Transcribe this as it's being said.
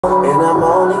And I'm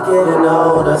only getting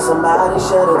older. Somebody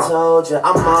should have told you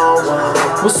I'm on one.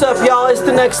 What's up, y'all? It's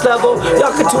The Next Level.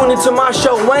 Y'all can tune into my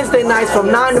show Wednesday nights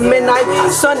from 9 to midnight,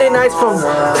 Sunday nights from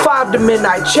 5 to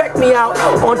midnight. Check me out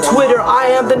on Twitter. I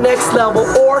am The Next Level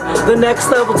or The Next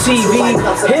Level TV.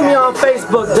 Hit me on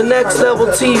Facebook, The Next Level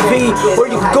TV, or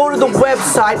you can go to the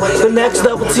website,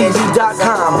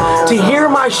 thenextleveltv.com. To hear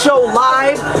my show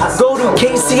live, go to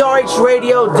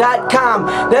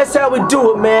kcrhradio.com. That's how we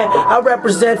do it, man. I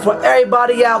represent for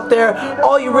everybody out there.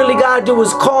 All you really gotta do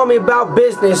is call me about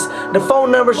business. The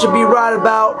phone number should be right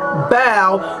about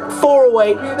BOW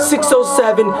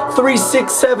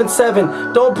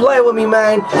 408-607-3677. Don't play with me,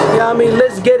 man. You know what I mean?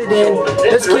 Let's get it in.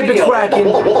 Let's keep it cracking.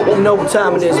 You know what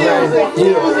time it is, man.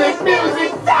 Yeah.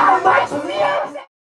 Music, so much